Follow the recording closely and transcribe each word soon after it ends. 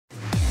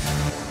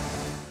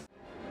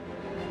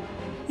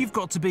You've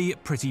got to be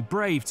pretty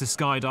brave to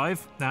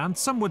skydive, and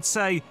some would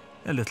say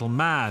a little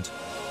mad.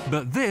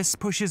 But this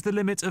pushes the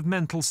limit of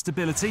mental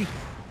stability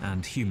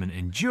and human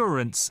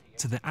endurance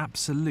to the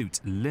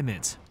absolute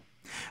limit.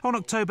 On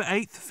October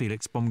 8th,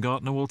 Felix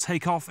Baumgartner will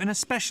take off in a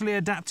specially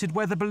adapted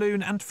weather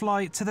balloon and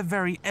fly to the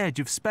very edge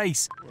of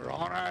space. We're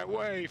on our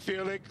way,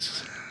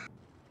 Felix.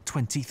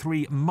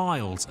 23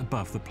 miles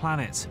above the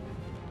planet.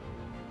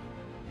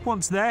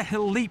 Once there,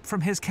 he'll leap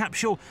from his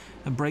capsule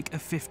and break a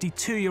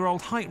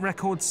 52-year-old height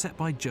record set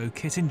by Joe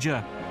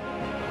Kittinger.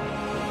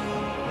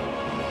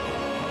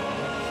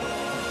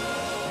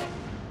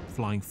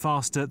 Flying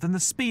faster than the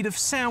speed of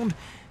sound,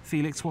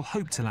 Felix will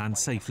hope to land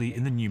safely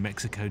in the New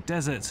Mexico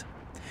desert.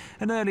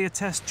 An earlier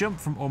test jump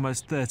from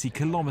almost 30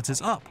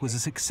 kilometers up was a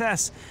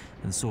success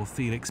and saw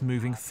Felix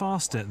moving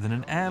faster than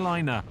an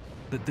airliner.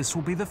 But this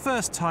will be the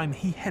first time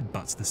he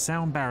headbutts the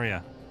sound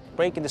barrier.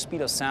 Breaking the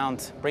speed of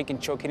sound, breaking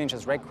Joe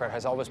Kittinger's record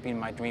has always been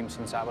my dream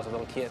since I was a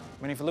little kid.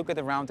 I mean, if you look at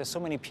around, there's so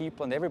many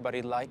people and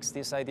everybody likes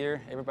this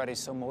idea. Everybody's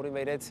so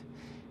motivated.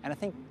 And I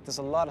think there's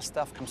a lot of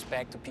stuff comes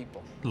back to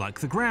people. Like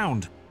the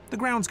ground. The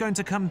ground's going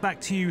to come back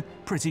to you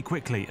pretty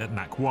quickly at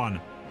Mach 1.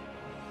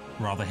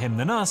 Rather him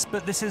than us,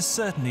 but this is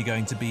certainly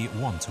going to be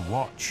one to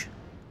watch.